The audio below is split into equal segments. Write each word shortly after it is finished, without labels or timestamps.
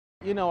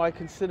You know, I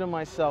consider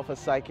myself a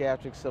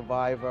psychiatric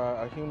survivor,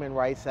 a human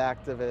rights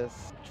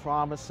activist,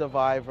 trauma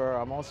survivor.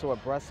 I'm also a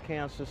breast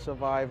cancer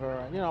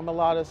survivor. You know, I'm a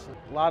lot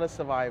of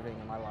surviving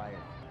in my life.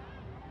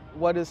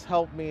 What has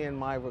helped me in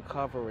my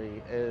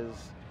recovery is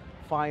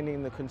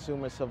finding the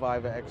consumer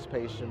survivor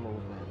ex-patient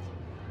movement.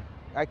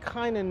 I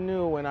kind of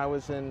knew when I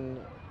was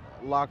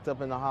locked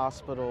up in the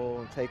hospital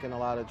and taking a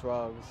lot of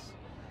drugs,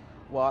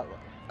 well,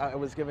 I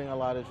was giving a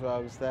lot of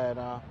drugs, that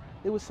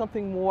it was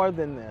something more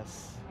than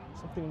this,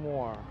 something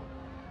more.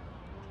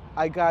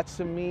 I got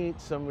to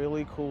meet some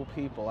really cool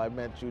people. I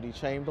met Judy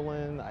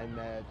Chamberlain, I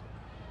met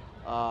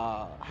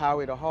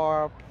Howie the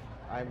Harp,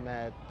 I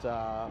met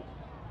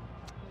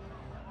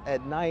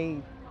At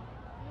Night,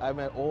 I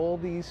met all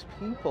these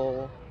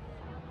people.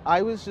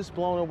 I was just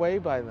blown away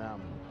by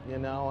them, you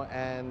know,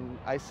 and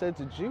I said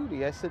to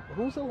Judy, I said,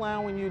 who's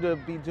allowing you to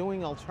be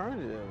doing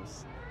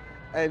alternatives?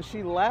 And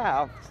she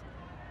laughed,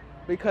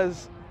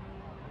 because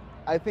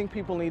I think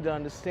people need to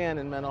understand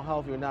in mental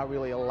health you're not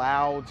really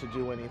allowed to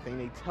do anything.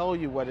 They tell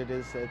you what it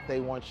is that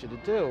they want you to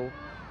do.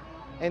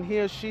 And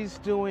here she's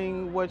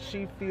doing what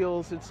she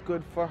feels it's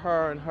good for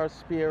her and her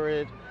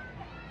spirit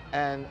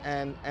and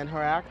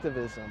her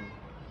activism.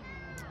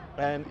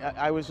 And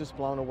I was just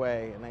blown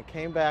away. And I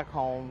came back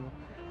home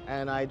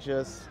and I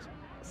just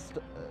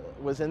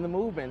was in the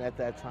movement at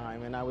that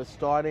time. And I was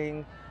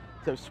starting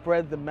to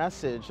spread the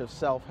message of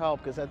self-help,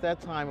 because at that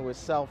time it was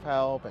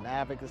self-help and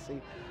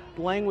advocacy.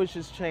 Language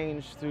has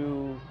changed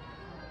through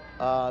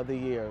the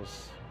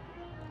years.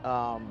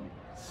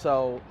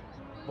 So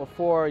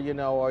before, you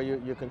know, or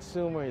you're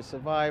consumer, you're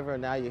survivor,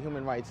 now you're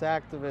human rights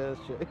activist.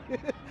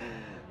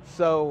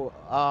 So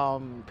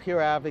peer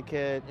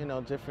advocate, you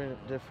know,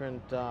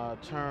 different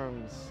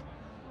terms.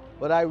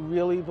 But I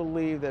really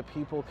believe that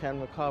people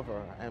can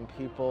recover, and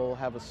people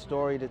have a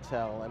story to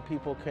tell, and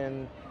people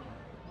can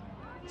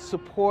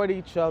support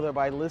each other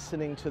by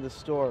listening to the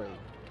story.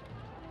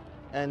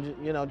 And,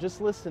 you know,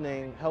 just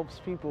listening helps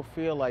people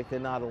feel like they're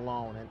not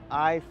alone. And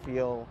I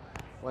feel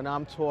when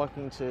I'm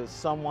talking to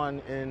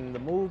someone in the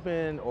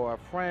movement or a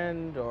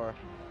friend or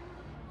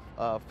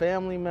a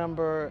family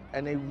member,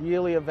 and they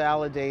really are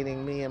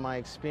validating me and my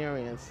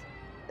experience,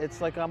 it's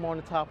like I'm on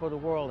the top of the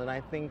world. And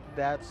I think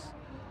that's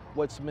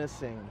what's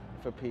missing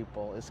for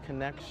people, is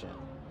connection.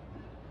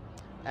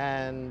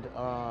 And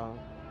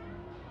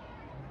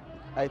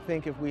I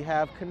think if we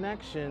have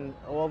connection,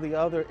 all the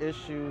other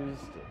issues,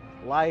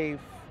 life,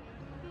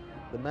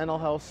 the mental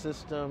health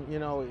system, you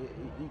know,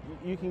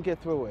 you can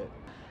get through it.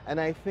 And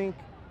I think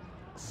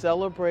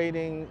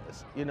celebrating,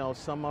 you know,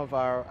 some of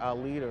our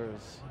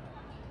leaders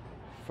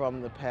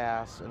from the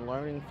past and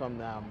learning from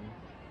them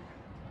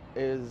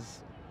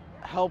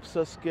helps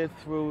us get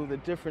through the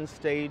different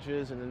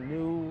stages and the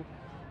new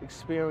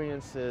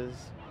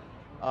experiences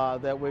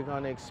that we're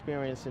going to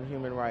experience in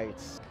human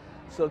rights.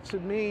 So to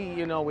me,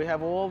 you know, we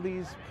have all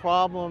these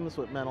problems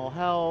with mental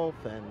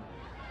health and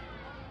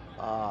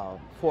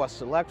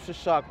forced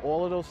electroshock,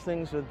 all of those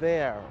things are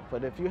there.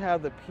 But if you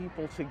have the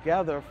people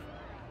together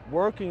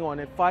working on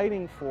it,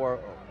 fighting for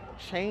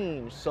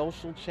change,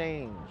 social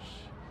change,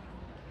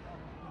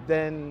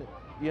 then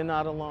you're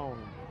not alone.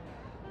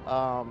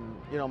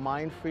 You know,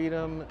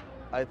 Mindfreedom,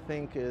 I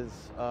think, has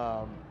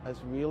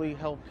really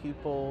helped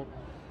people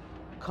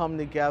come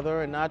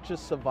together, and not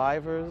just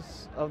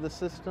survivors of the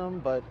system,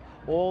 but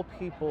all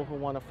people who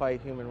want to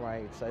fight human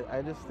rights.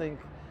 I just think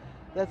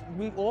that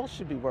we all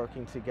should be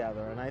working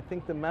together. And I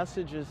think the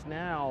message is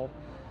now,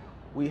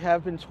 we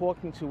have been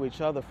talking to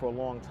each other for a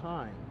long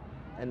time,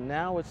 and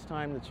now it's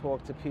time to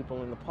talk to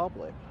people in the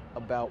public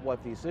about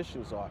what these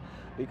issues are,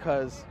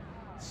 because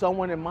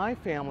someone in my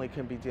family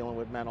can be dealing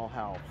with mental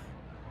health.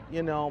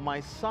 You know, my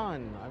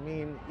son, I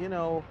mean, you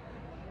know,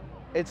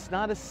 it's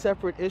not a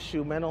separate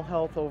issue, mental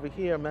health over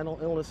here, mental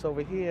illness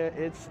over here,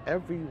 it's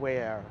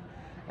everywhere.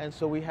 And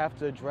so we have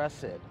to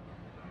address it.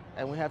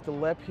 And we have to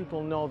let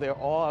people know there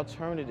are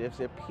alternatives.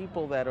 There are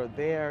people that are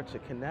there to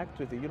connect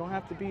with you. You don't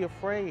have to be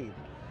afraid.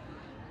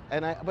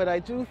 But I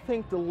do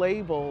think the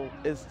label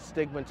is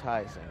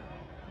stigmatizing.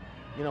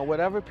 You know,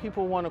 whatever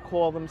people want to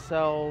call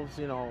themselves,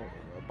 you know,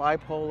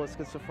 bipolar,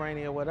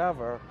 schizophrenia,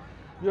 whatever,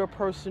 you're a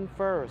person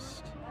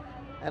first.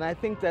 And I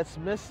think that's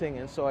missing,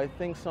 and so I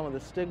think some of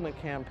the stigma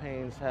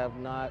campaigns have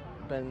not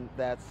been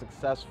that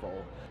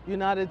successful. You're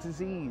not a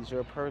disease, you're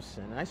a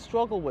person. And I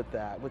struggle with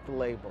that, with the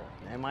label.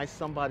 Am I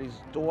somebody's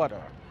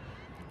daughter?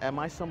 Am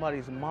I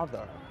somebody's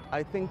mother?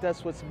 I think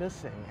that's what's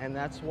missing, and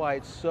that's why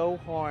it's so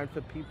hard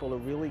for people to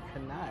really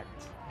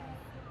connect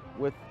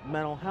with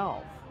mental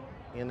health,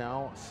 you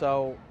know?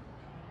 So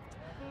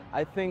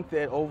I think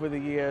that over the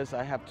years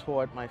I have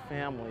taught my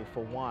family,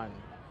 for one,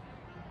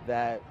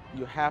 that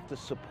you have to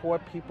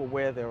support people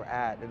where they're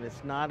at, and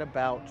it's not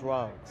about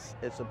drugs.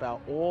 It's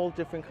about all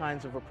different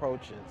kinds of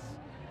approaches.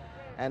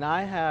 And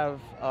I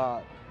have,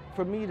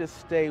 for me to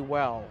stay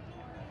well,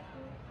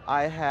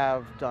 I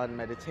have done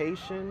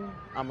meditation.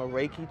 I'm a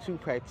Reiki 2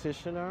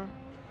 practitioner,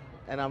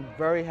 and I'm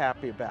very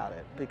happy about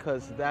it,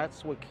 because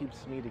that's what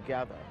keeps me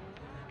together.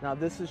 Now,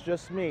 this is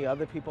just me.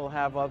 Other people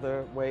have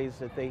other ways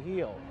that they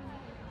heal.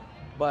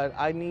 But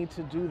I need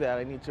to do that.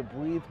 I need to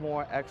breathe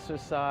more,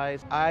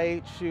 exercise.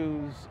 I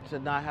choose to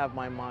not have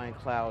my mind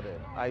clouded.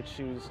 I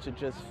choose to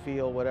just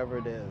feel whatever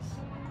it is.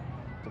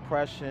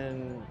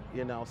 Depression,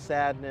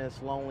 sadness,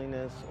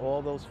 loneliness,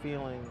 all those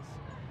feelings,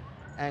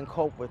 and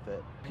cope with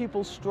it.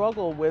 People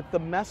struggle with the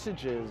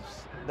messages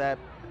that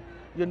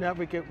you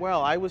never get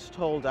well. I was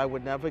told I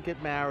would never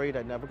get married,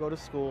 I'd never go to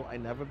school,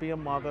 I'd never be a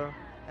mother.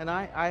 And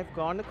I've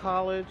gone to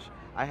college,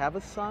 I have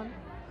a son,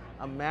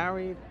 I'm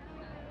married.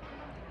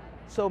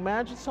 So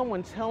imagine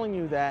someone telling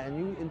you that and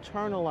you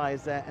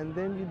internalize that, and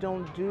then you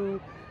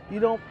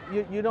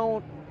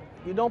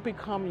don't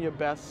become your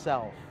best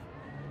self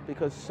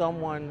because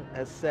someone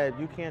has said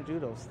you can't do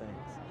those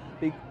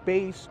things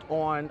based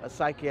on a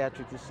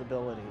psychiatric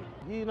disability.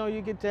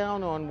 You get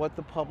down on what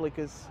the public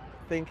is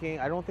thinking.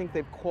 I don't think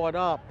they've caught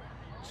up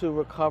to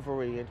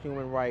recovery and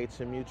human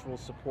rights and mutual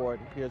support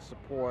and peer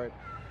support,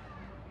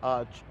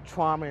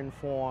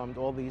 trauma-informed,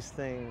 all these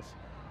things.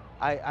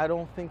 I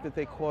don't think that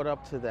they caught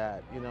up to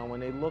that. When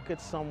they look at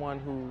someone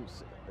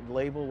who's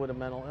labeled with a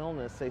mental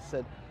illness, they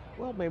said,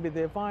 well, maybe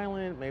they're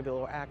violent, maybe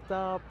they'll act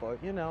up, or,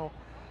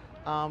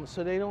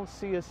 so they don't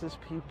see us as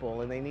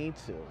people, and they need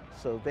to.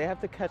 So they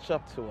have to catch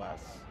up to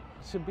us.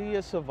 To be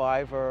a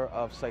survivor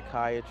of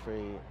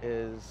psychiatry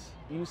is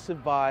you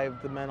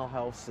survived the mental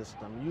health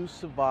system. You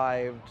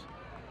survived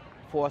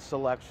forced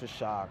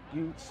electroshock.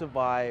 You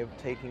survived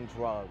taking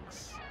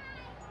drugs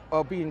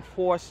or being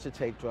forced to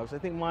take drugs. I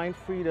think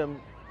Mindfreedom,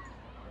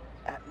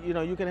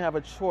 you can have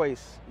a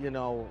choice,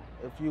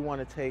 if you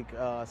want to take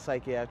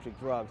psychiatric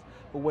drugs.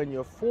 But when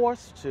you're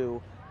forced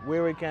to,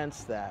 we're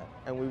against that,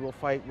 and we will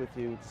fight with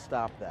you to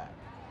stop that.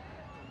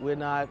 We're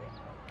not,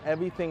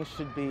 everything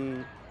should be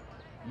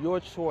your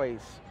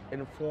choice,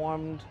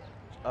 informed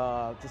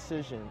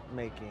decision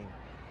making.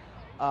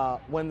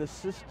 When the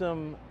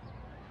system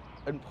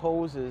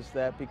imposes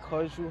that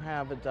because you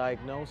have a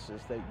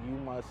diagnosis that you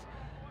must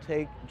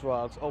take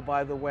drugs, oh,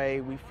 by the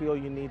way, we feel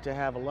you need to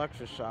have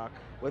electroshock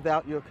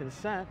without your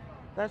consent,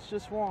 that's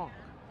just wrong.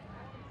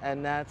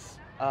 And that's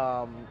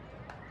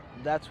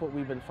what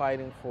we've been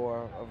fighting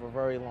for a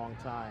very long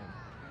time.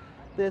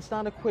 It's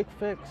not a quick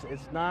fix.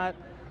 It's not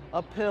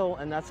a pill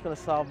and that's going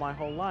to solve my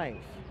whole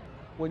life.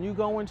 When you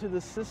go into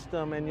the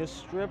system and you're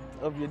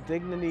stripped of your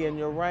dignity and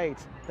your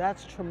rights,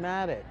 that's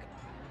traumatic.